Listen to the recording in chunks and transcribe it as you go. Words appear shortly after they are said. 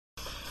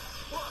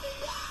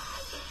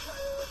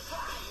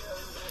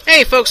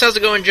Hey folks, how's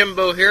it going?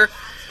 Jimbo here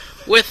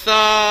with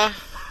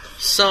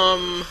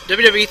some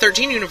WWE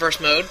 13 Universe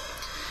mode,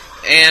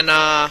 and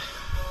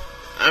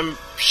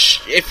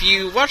if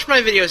you watched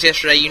my videos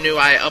yesterday, you knew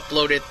I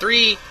uploaded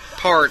 3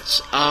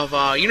 parts of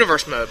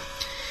Universe mode,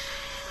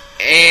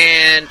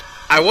 and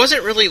I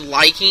wasn't really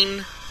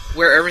liking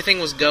where everything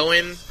was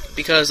going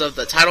because of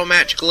the title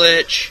match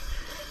glitch,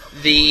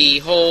 the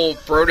whole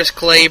Brodus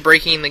Clay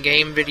breaking the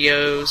game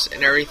videos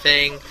and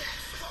everything.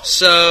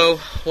 So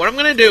what I'm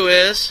going to do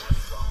is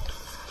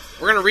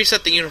we're going to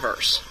reset the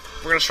universe.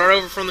 We're going to start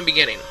over from the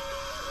beginning.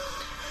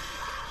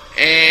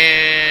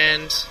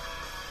 And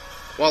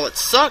while it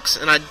sucks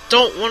and I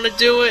don't want to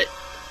do it,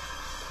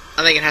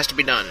 I think it has to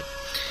be done.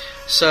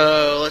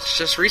 So let's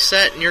just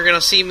reset, and you're going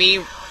to see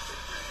me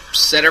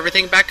set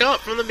everything back up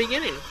from the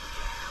beginning.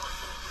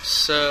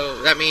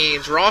 So that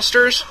means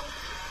rosters,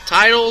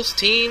 titles,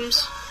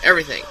 teams,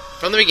 everything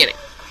from the beginning.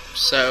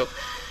 So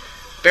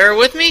bear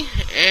with me,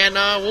 and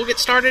we'll get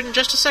started in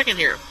just a second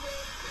here.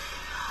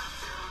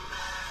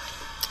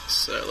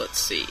 So let's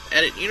see,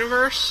 edit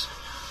universe,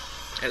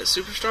 edit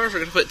superstars. We're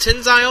going to put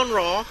Tenzai on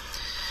Raw,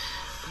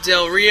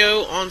 Del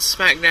Rio on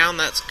SmackDown.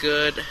 That's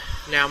good.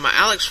 Now my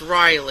Alex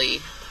Riley,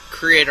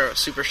 creator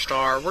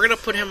superstar, we're going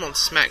to put him on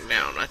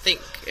SmackDown, I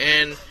think,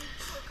 and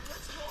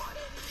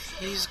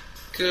he's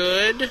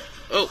good.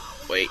 Oh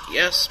wait,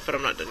 yes, but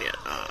I'm not done yet.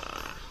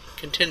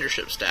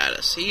 Contendership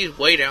status, he's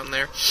way down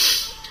there.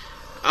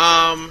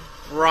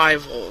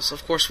 Rivals,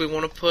 of course we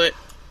want to put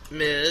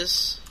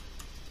Miz.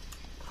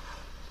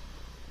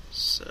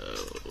 So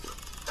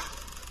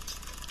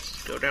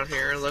let's go down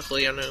here.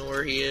 Luckily I know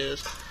where he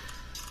is.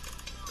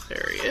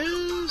 There he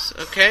is.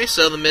 Okay,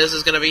 so the Miz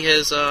is going to be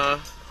his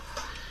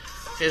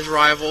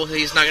rival.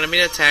 He's not going to be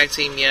in a tag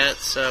team yet,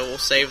 so we'll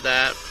save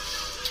that.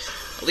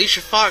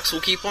 Alicia Fox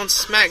will keep on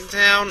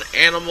SmackDown.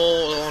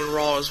 Animal on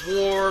Raw as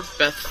War.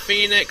 Beth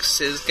Phoenix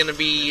is going to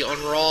be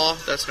on Raw.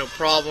 That's no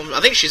problem. I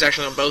think she's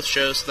actually on both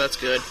shows, so that's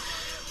good.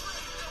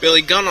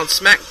 Billy Gunn on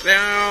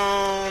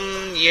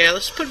SmackDown. Yeah,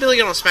 let's put Billy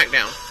Gunn on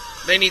SmackDown.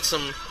 They need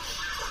some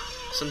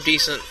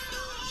decent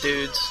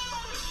dudes.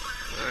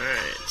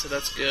 Alright, so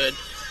that's good.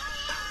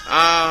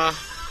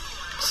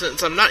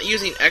 Since I'm not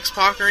using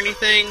X-Pac or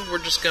anything, we're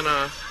just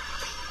gonna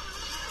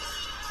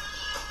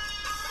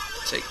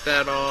take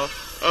that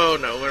off. Oh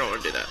no, we don't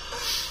want to do that.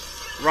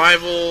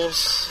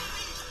 Rivals,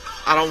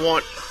 I don't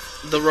want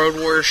the Road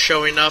Warriors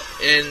showing up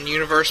in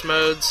Universe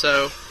mode,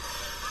 so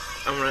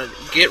I'm gonna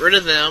get rid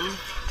of them.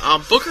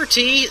 Booker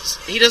T,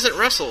 he doesn't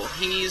wrestle.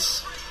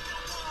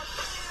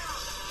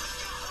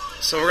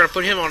 So we're going to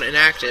put him on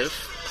inactive.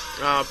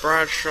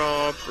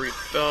 Bradshaw, Brie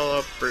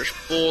Bella, British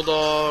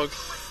Bulldog,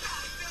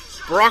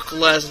 Brock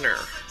Lesnar.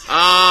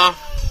 I'm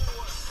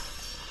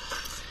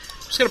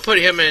just going to put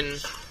him in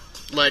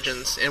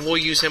Legends, and we'll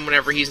use him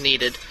whenever he's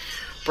needed.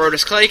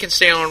 Brodus Clay can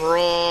stay on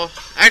Raw.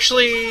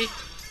 Actually,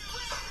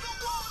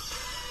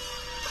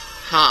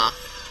 nah,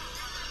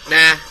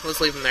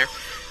 let's leave him there.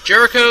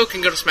 Jericho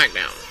can go to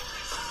SmackDown.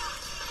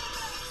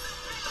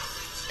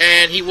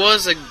 And he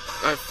was a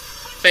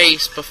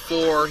face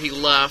before he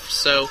left,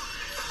 so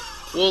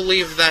we'll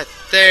leave that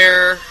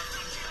there.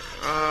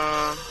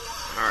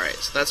 Alright,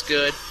 so that's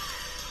good.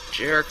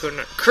 Jericho,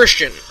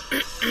 Christian.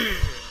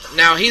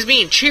 Now he's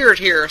being cheered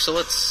here, so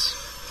let's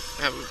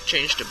have him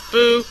change to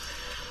Boo.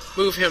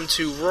 Move him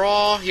to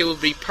Raw. He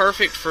would be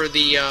perfect for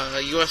the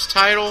US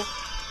title.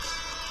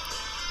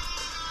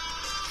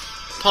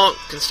 Punk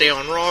can stay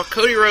on Raw.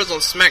 Cody Rhodes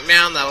on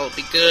SmackDown, that'll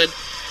be good.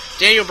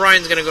 Daniel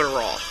Bryan's gonna go to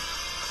Raw.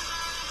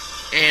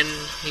 And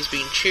he's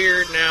being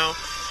cheered now.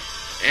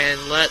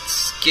 And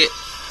let's get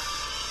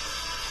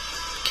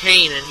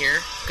Kane in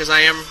here, because I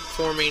am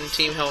forming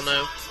Team Hell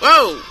No.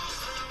 Whoa!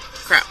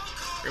 Crap.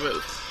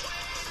 Remove.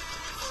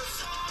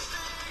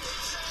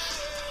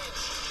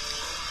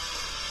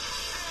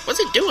 What's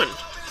it doing?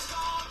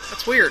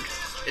 That's weird.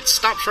 It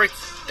stops right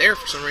there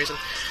for some reason.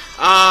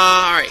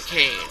 Alright,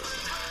 Kane.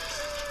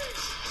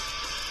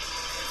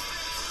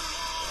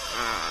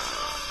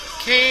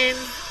 Kane.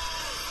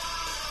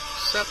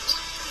 Accept.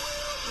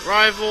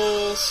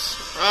 Rivals.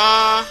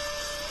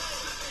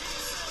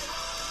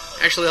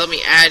 Actually, let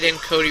me add in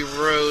Cody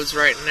Rhodes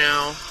right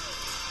now.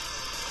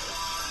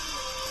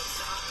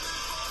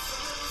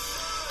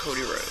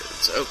 Cody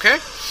Rhodes. Okay.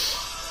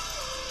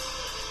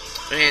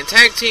 And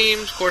tag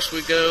teams, of course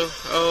we go.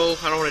 Oh,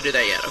 I don't want to do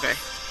that yet. Okay.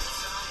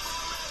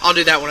 I'll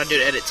do that when I do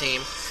the edit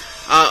team.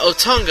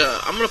 Otunga,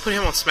 I'm going to put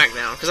him on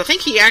SmackDown, because I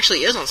think he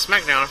actually is on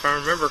SmackDown, if I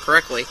remember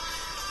correctly.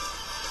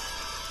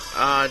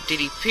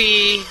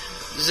 DDP,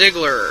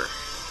 Ziggler.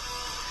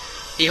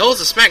 He holds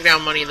the SmackDown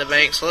Money in the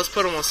Bank, so let's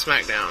put him on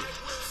SmackDown.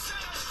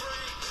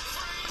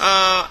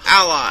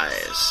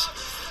 Allies.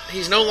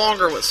 He's no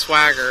longer with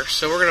Swagger,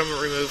 so we're going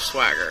to remove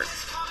Swagger.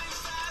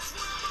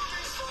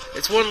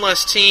 It's one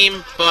less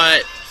team,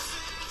 but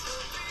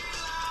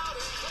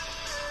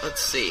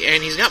let's see.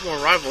 And he's got more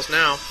rivals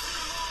now.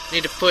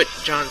 Need to put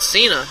John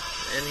Cena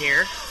in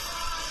here.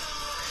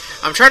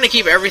 I'm trying to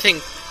keep everything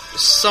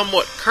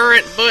somewhat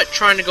current, but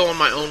trying to go on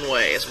my own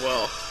way as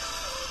well.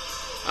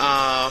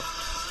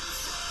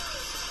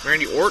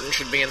 Randy Orton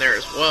should be in there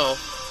as well. Let's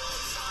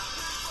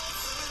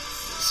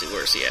see,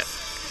 where's he at?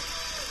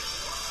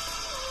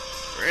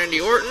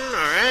 Randy Orton,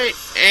 alright.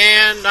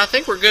 And I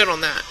think we're good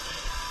on that.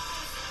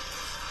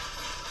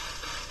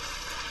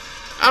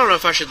 I don't know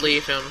if I should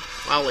leave him.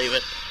 I'll leave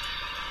it.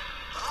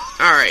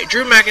 Alright,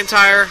 Drew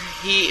McIntyre,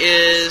 he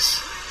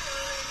is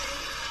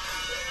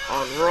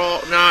on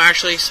Raw. No,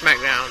 actually,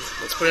 SmackDown.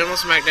 Let's put him on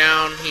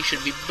SmackDown. He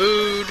should be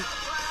booed.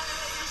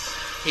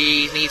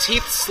 He needs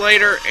Heath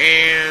Slater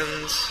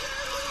and...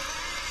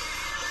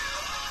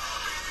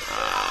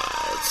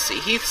 let's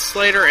see, Heath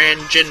Slater and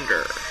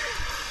Jinder.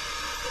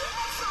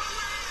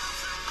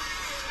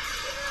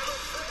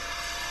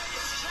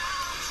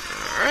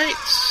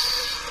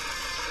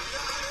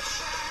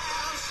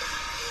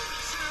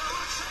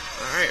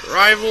 Alright,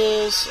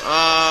 rivals,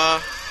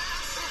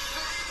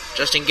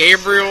 Justin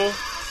Gabriel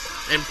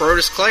and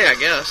Brodus Clay, I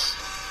guess.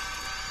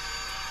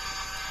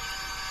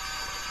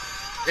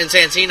 And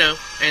Santino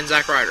and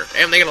Zack Ryder.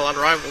 Damn, they got a lot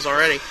of rivals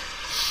already.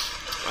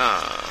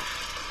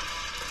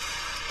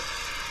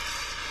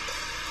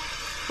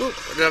 Ooh,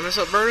 did I mess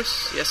up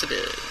Brodus? Yes, I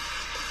did.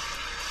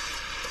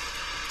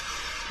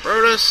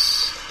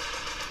 Brodus.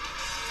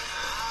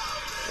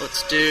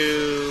 Let's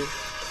do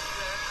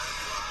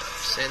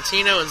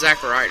Santino and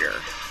Zack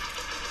Ryder.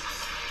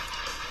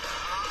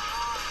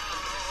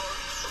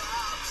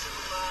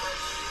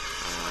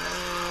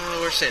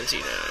 Where's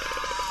Santino?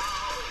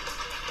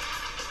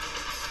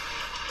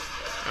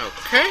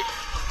 Okay.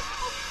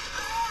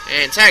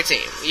 And tag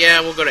team.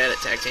 Yeah, we'll go to edit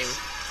tag team.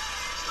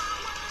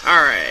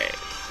 Alright.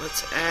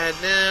 Let's add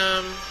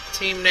them.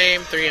 Team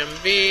name,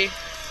 3MV.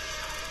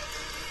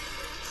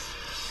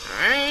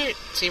 Alright.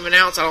 Team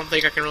announce. I don't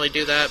think I can really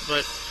do that,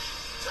 but...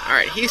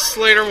 Alright, Heath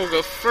Slater will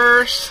go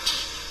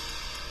first.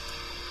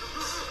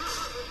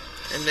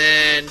 And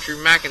then Drew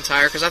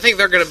McIntyre, because I think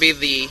they're going to be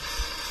the...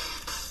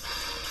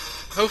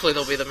 Hopefully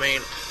they'll be the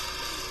main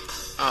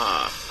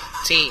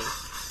team.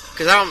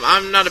 Because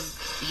I'm not a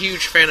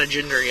huge fan of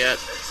Jinder yet.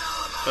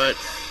 But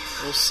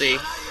we'll see.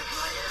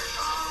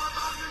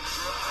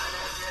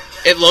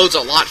 It loads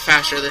a lot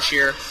faster this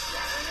year.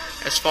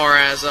 As far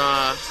as,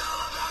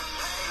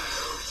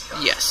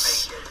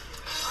 yes.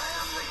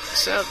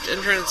 Except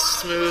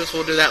entrance moves,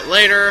 we'll do that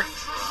later.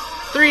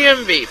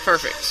 3MV,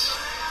 perfect.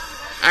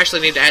 I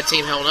actually need to add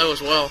Team Hell No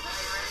as well.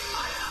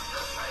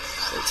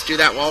 So let's do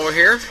that while we're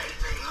here.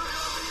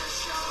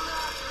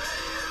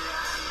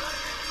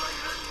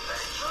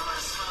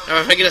 Now,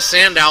 if I get a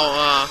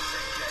Sandow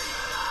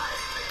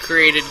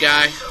created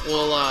guy,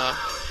 we'll let's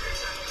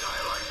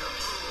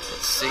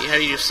see, how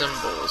do you do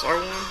symbols?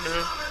 R1?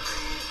 No.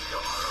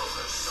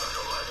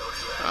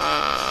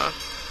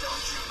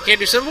 You can't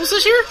do symbols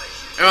this year?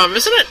 Am I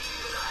missing it?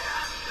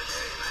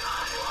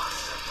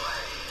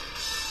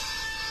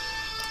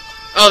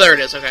 Oh, there it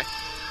is, okay.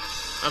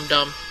 I'm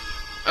dumb.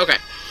 Okay.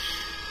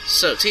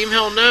 So, Team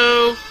Hell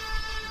No.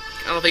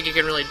 I don't think you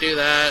can really do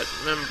that.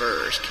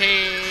 Members,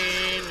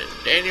 Kane and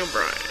Daniel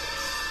Bryan.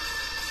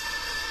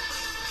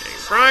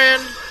 Daniel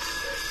Bryan.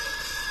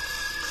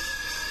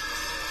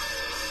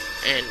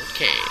 And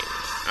Kane.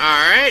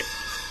 Alright.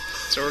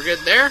 So we're good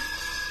there.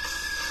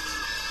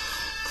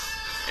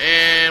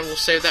 And we'll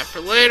save that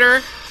for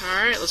later.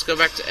 Alright, let's go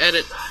back to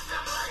edit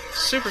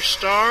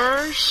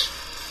Superstars.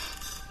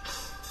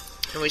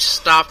 And we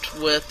stopped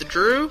with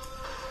Drew.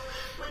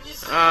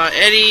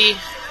 Eddie,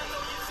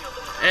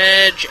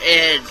 Edge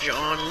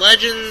on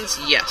Legends.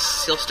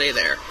 Yes, he'll stay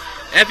there.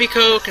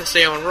 Epico can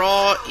stay on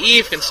Raw.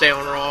 Eve can stay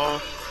on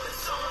Raw.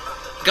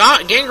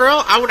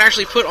 Gangrel, I would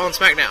actually put on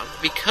SmackDown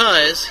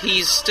because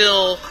he's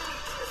still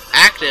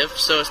active,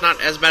 so it's not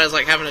as bad as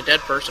like having a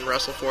dead person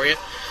wrestle for you.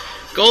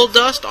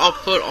 Goldust, I'll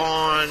put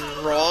on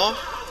Raw.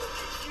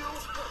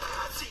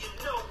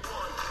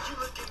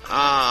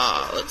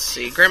 Let's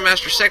see.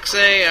 Grandmaster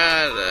Sexay.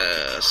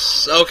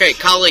 Okay,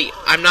 Kali.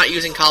 I'm not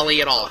using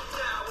Kali at all.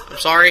 I'm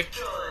sorry.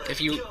 If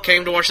you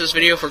came to watch this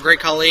video for Great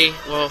Kali,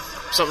 well,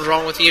 something's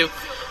wrong with you.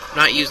 I'm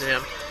not using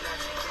him.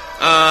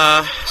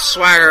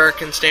 Swagger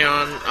can stay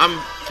on. I'm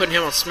putting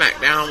him on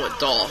SmackDown with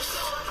Dolph.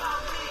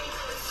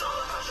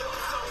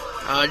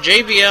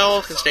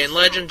 JBL can stay in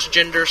Legends.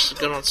 Jinder's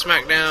good on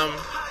SmackDown.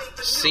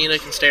 Cena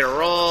can stay on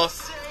Raw.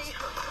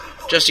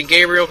 Justin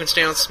Gabriel can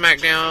stay on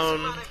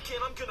SmackDown.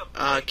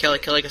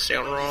 Kelly can stay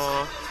on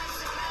Raw.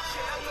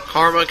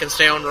 Karma can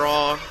stay on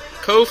Raw.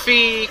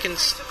 Kofi can...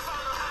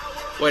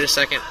 Wait a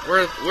second.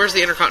 Where's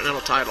the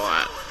Intercontinental title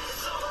at?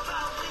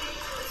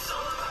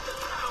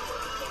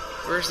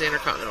 Where's the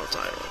Intercontinental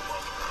title?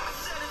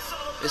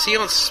 Is he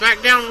on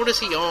SmackDown? What is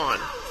he on?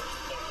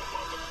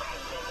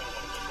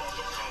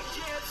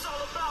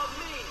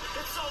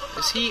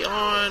 Is he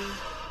on...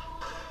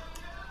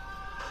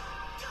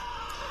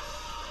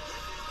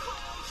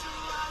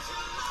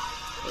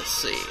 Let's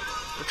see.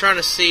 I'm trying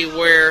to see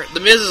where...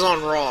 The Miz is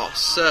on Raw,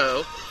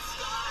 so...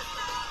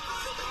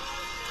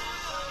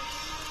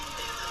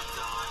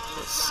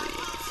 Let's see.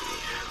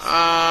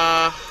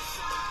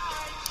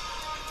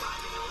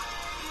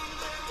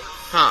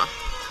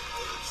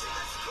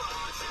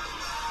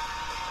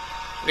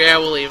 Yeah,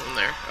 we'll leave him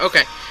there.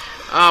 Okay.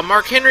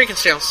 Mark Henry can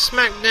stay on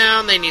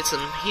SmackDown. They need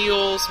some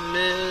heels.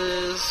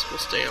 Miz will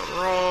stay on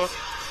Raw.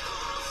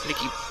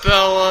 Nikki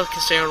Bella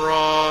can stay on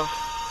Raw.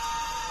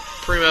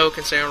 Primo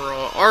can stay on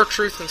Raw.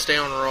 R-Truth can stay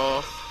on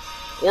Raw.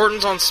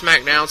 Orton's on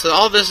SmackDown. So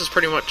all this is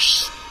pretty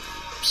much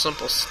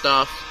simple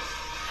stuff.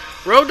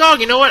 Road Dogg,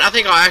 you know what? I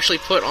think I'll actually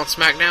put on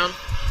SmackDown.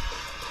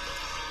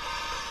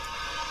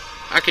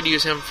 I could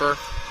use him for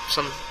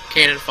some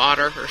cannon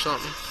fodder or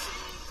something.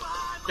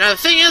 Now the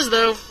thing is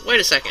though, wait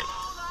a second.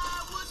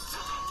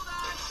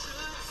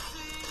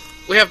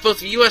 We have both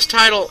the US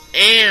title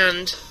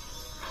and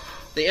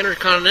the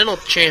Intercontinental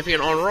Champion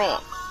on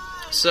Raw.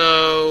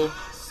 So,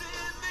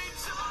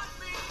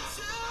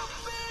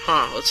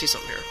 let's see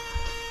something here.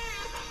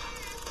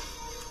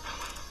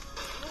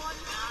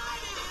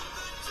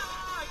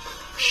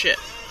 Shit.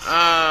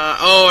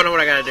 Oh, I know what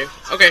I gotta do.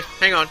 Okay,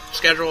 hang on.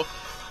 Schedule.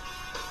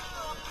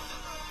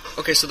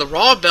 Okay, so the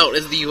Raw belt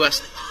is the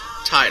US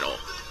title.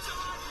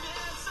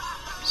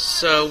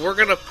 So, we're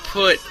gonna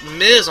put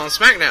Miz on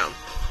SmackDown.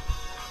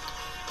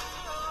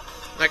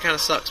 That kinda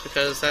sucks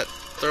because that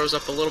throws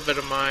up a little bit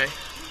of my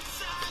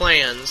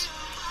plans.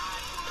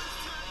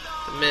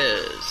 The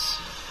Miz.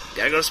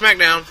 Gotta go to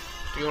SmackDown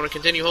if you want to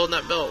continue holding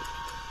that belt.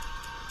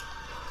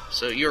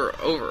 So, you're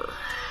over.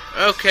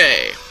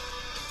 Okay.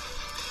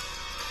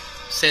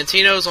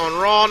 Santino's on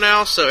Raw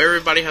now, so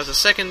everybody has a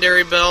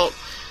secondary belt.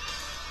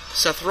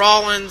 Seth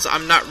Rollins,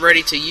 I'm not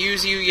ready to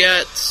use you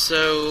yet,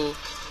 so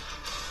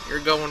you're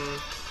going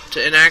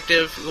to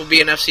inactive. We'll be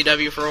in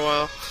FCW for a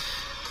while.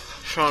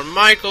 Shawn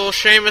Michaels,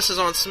 Sheamus is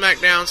on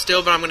SmackDown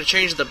still, but I'm going to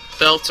change the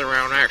belts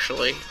around,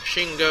 actually.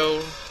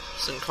 Shingo,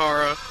 Sin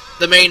Cara,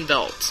 the main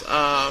belts.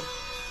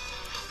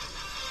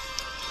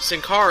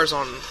 Sin Cara's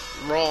on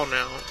Raw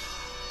now.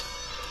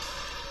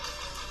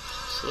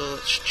 So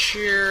let's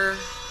cheer.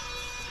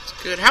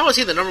 Good. How is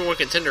he the number one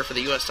contender for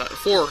the US title?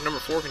 Number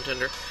 4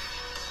 contender.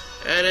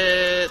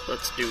 Edit.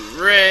 Let's do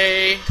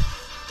Rey.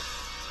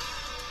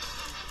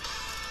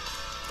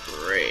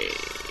 Rey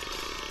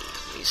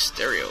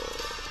Mysterio.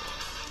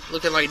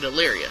 Looking like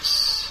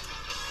Delirious.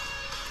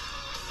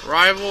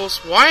 Rivals.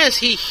 Why is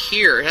he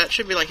here? That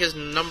should be like his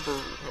number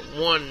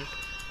 1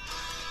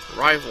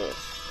 rival.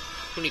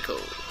 Hunico.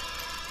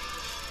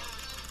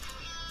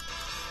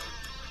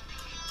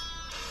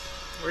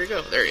 Where'd he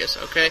go? There he is.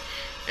 Okay.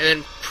 And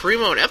then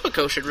Primo and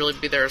Epico should really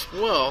be there as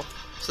well,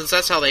 since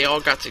that's how they all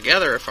got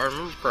together, if I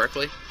remember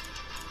correctly.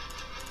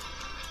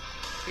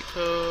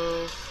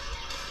 Epico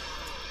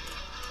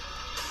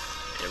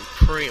and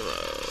Primo.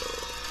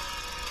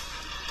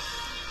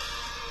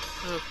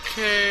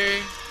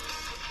 Okay.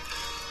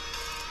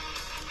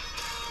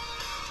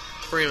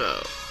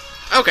 Primo.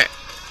 Okay.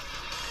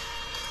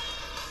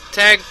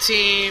 Tag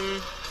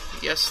team.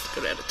 Yes,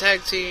 could add a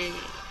tag team.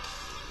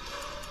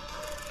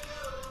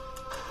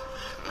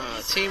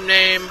 Team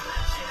name.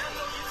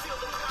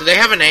 Do they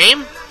have a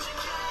name?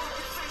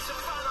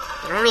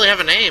 They don't really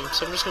have a name,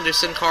 so I'm just going to do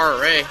Sin Cara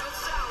Rey.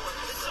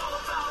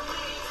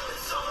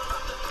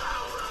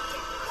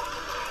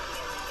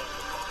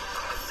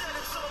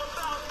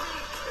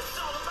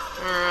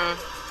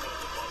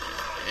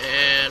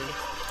 And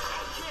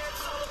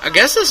I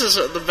guess this is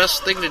the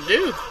best thing to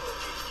do.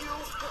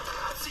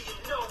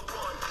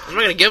 I'm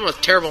not going to give him a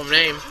terrible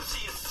name.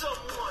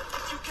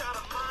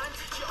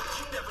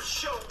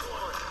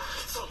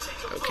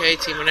 Okay,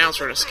 team announce,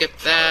 we're going to skip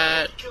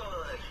that.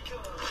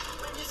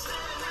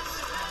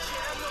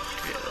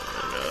 Okay,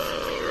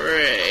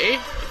 Rey.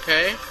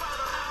 Okay.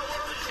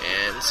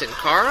 And Sin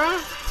Cara.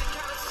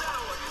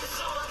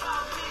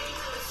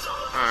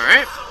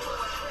 Alright.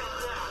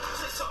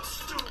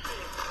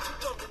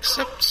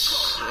 Except,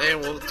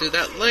 and we'll do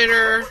that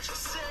later.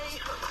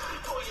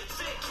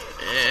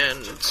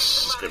 And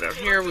let's just go down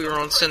here. We were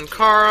on Sin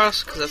Cara,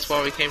 because that's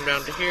why we came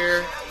down to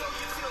here.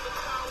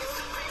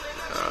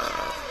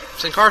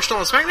 Sin Cara still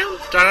on SmackDown?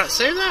 Did I not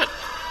save that?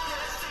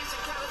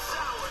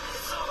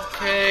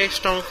 Okay,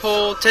 Stone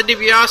Cold. Ted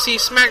DiBiase,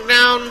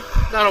 SmackDown.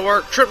 That'll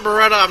work. Trip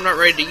Beretta, I'm not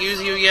ready to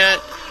use you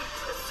yet.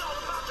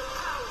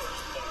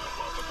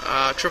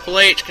 Triple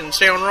H can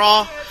stay on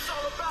Raw.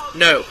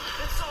 No.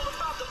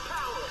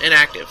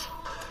 Inactive.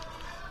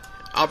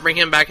 I'll bring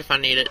him back if I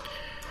need it.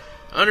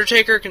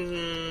 Undertaker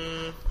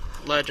can...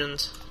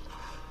 Legends.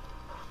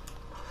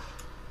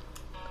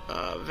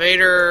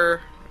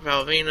 Vader...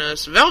 Val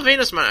Venus. Val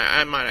Venus,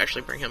 I might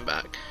actually bring him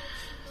back.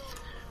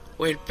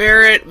 Wade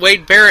Barrett.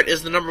 Wade Barrett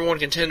is the number 1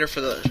 contender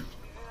for the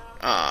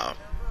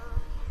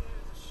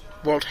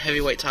World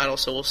Heavyweight title,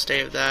 so we'll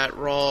save that.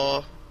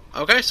 Raw.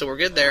 Okay, so we're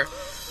good there.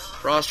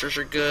 Rosters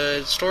are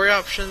good. Story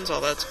options, all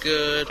that's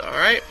good.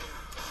 Alright.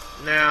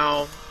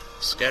 Now,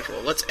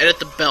 schedule. Let's edit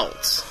the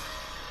belts.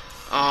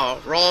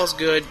 Raw's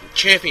good.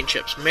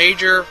 Championships.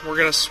 Major, we're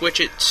going to switch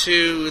it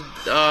to...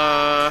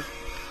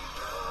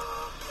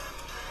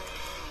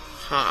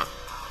 I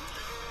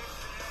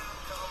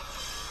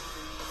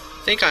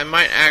think I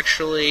might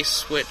actually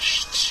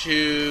switch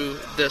to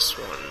this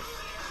one.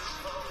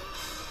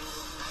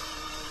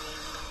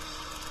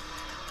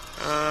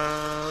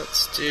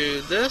 Let's do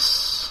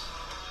this.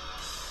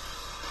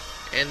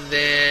 And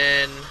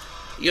then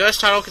US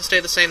title can stay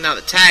the same. Now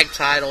the tag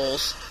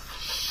titles,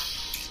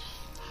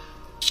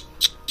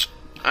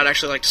 I'd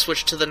actually like to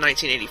switch to the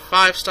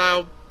 1985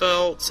 style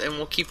belts, and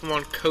we'll keep them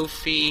on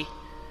Kofi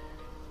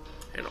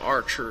and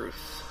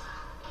R-Truth.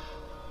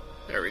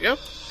 There we go.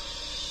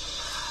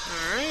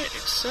 Alright,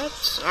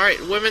 accept.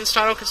 Alright, women's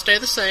title can stay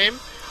the same.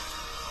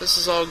 This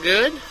is all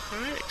good.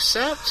 Alright,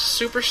 accept.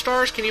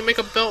 Superstars, can you make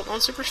a belt on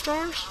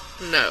Superstars?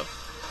 No.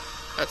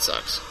 That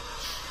sucks.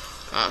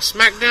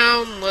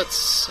 SmackDown,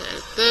 let's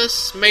edit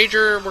this.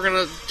 Major, we're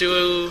gonna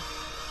do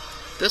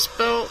this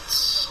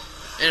belt,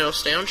 and it'll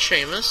stay on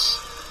Sheamus.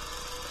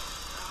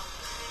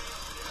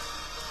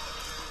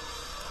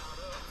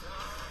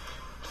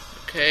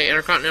 Okay,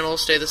 Intercontinental will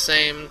stay the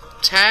same.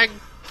 Tag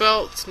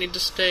belts need to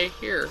stay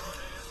here.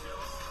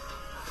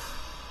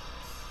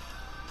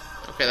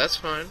 Okay, that's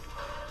fine.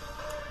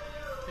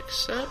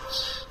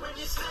 Accept.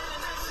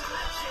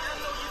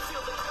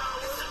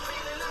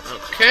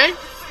 Okay.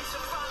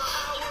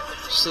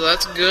 So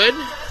that's good.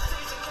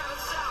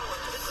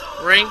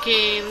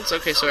 Rankings.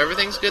 Okay, so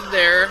everything's good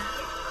there.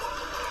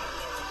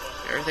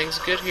 Everything's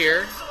good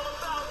here.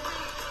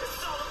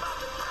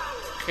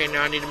 Okay,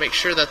 now I need to make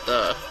sure that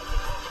the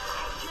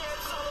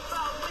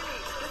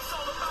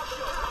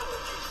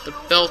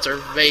belts are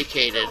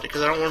vacated,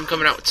 because I don't want them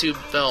coming out with two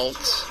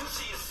belts.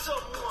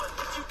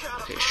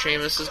 Okay,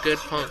 Sheamus is good,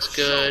 Punk's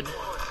good.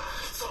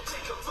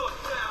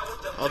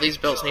 All these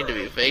belts need to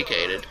be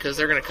vacated, because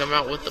they're going to come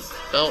out with the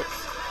belt.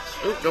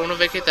 Oop, don't want to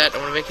vacate that,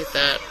 don't want to vacate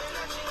that.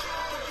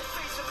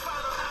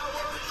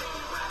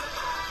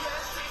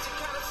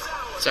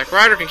 Zack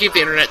Ryder can keep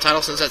the internet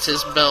title since that's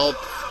his belt.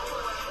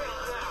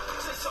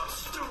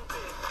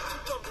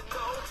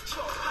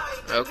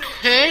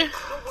 Okay.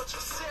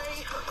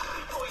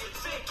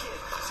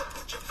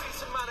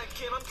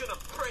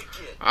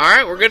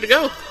 Alright, we're good to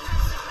go.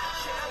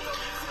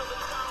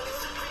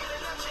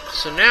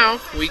 So now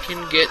we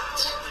can get,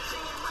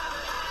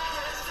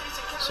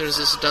 as soon as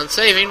this is done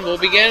saving, we'll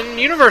begin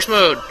Universe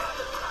Mode.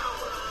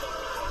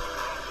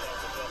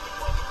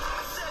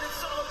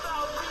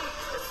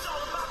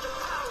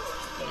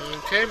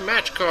 Okay,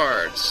 match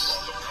cards.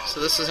 So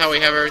this is how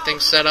we have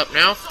everything set up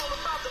now.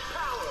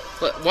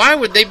 But why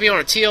would they be on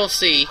a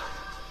TLC?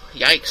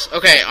 Yikes.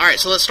 Okay, alright,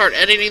 so let's start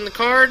editing the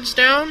cards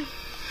down.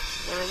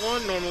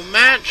 1-on-1, normal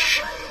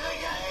match.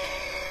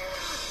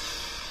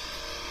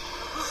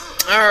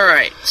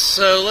 Alright,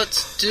 so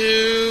let's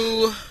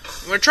do...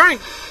 We're trying...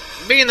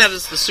 Being that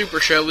it's the Super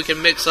Show, we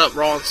can mix up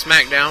Raw and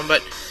SmackDown,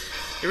 but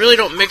you really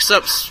don't mix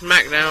up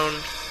SmackDown.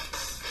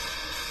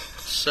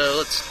 So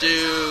let's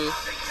do...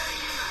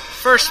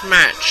 First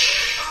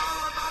match.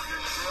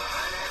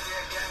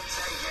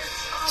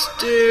 Let's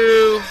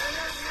do...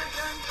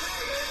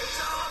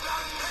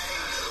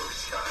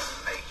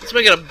 Let's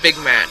make it a big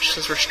match,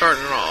 since we're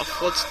starting it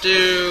off. Let's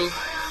do...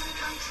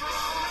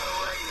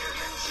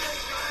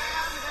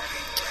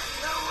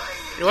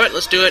 You know what?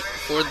 Let's do it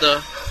for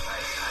the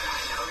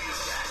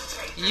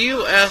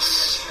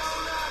US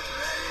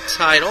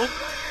title.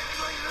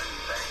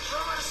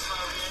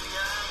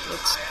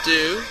 Let's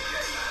do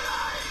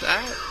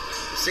that.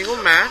 Single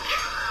match.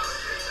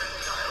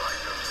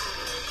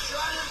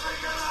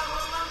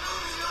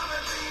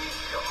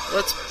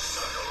 Let's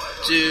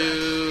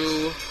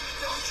do...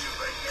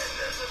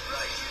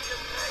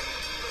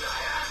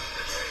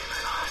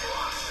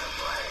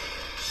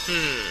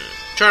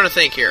 Trying to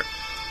think here.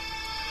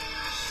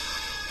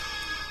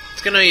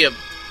 It's gonna be a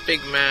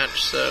big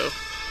match, so...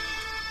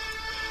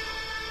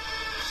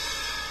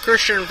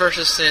 Christian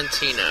versus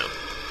Santino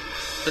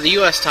for the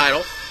US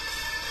title.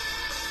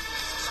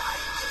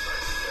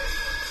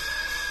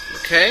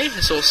 Okay,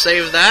 so we'll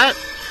save that.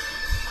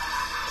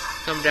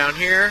 Come down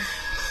here.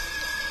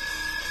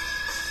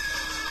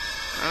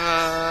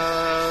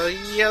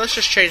 Yeah, let's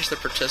just change the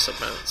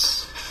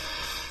participants.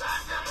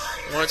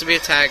 I want it to be a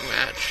tag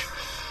match.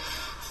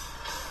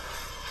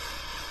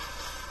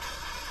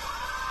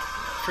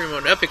 Primo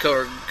and Epico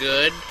are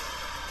good.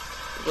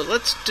 But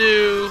let's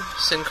do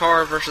Sin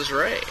Cara versus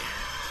Rey.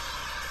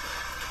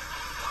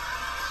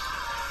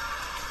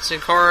 Sin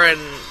Cara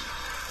and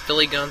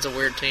Billy Gunn's a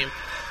weird team.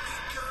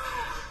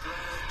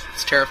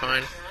 It's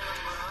terrifying.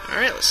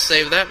 Alright, let's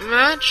save that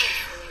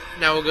match.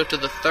 Now we'll go to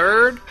the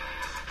third.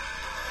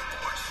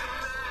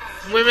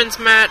 Women's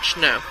match,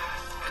 no.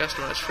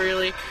 Customize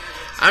freely.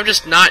 I'm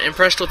just not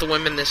impressed with the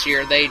women this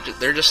year.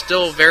 They're just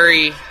still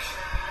very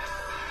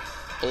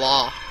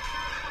blah.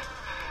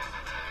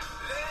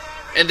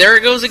 And there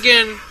it goes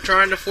again,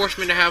 trying to force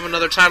me to have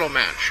another title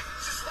match.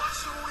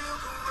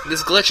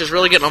 This glitch is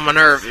really getting on my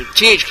nerve.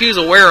 THQ's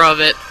aware of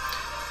it.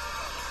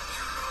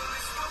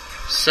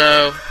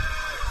 So,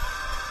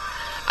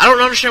 I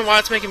don't understand why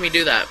it's making me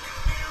do that.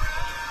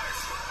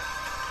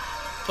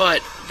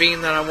 But,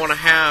 being that I want to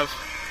have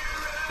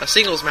a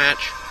singles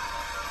match,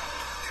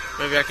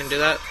 maybe I can do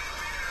that.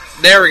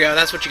 There we go,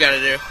 that's what you gotta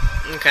do.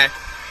 Okay.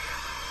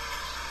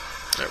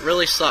 That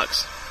really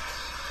sucks.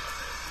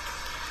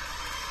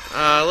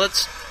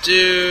 Let's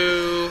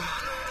do...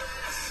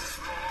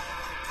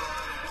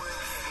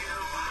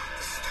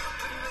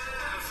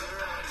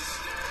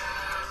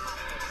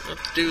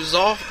 Let's do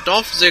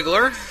Dolph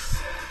Ziggler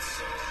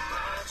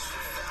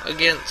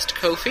against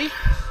Kofi.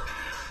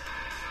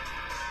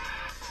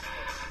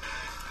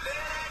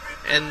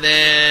 And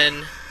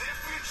then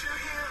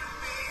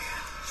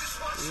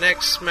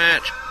next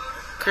match,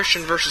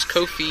 Christian versus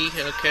Kofi.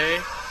 Okay.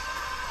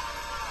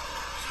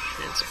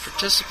 Chance of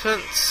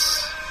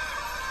participants.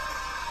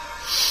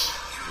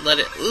 Let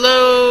it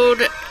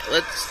load.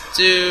 Let's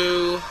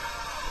do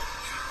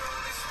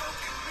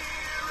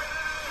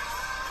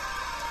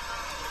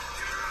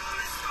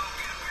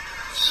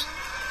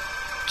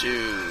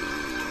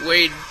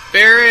Wade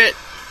Barrett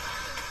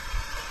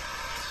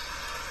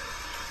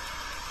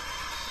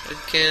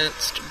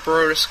against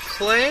Brodus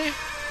Clay.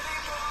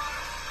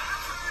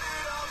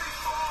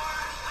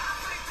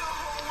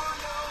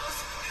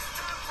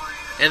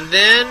 And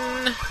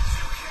then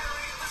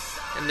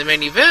in the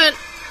main event,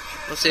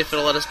 let's see if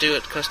it'll let us do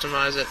it,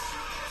 customize it.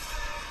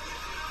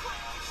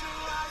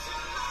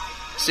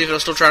 See if it'll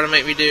still try to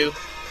make me do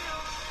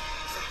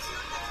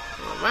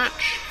a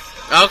match.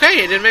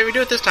 Okay, it didn't make me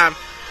do it this time.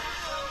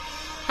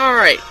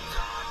 Alright.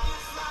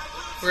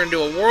 We're going to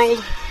do a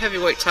World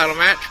Heavyweight title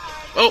match.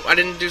 Oh, I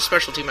didn't do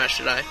specialty match,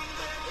 did I?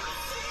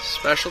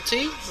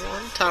 Specialty,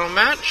 one title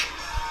match.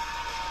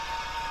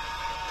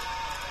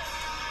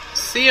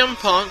 CM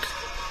Punk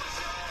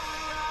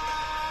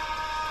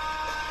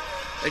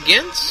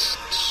against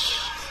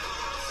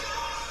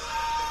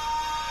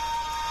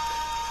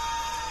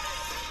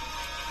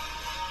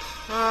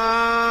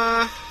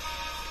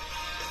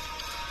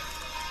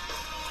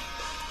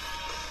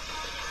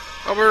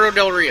Alberto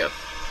Del Rio.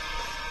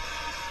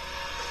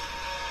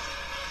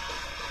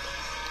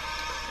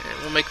 And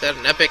we'll make that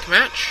an epic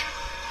match.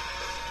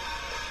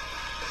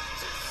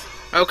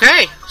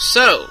 Okay,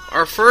 so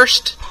our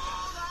first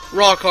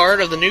Raw card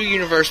of the new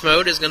Universe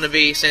mode is going to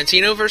be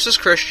Santino versus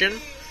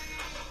Christian,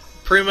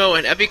 Primo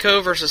and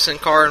Epico versus Sin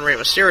Cara and Rey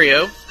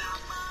Mysterio,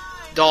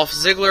 Dolph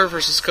Ziggler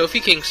versus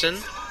Kofi Kingston,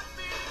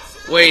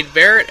 Wade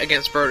Barrett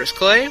against Brodus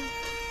Clay,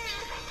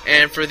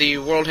 and for the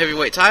World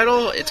Heavyweight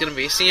title, it's going to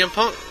be CM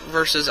Punk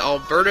versus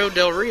Alberto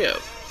Del Rio.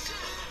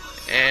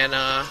 And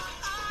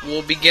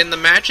we'll begin the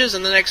matches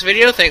in the next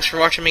video. Thanks for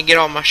watching me get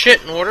all my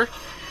shit in order,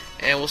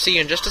 and we'll see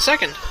you in just a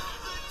second.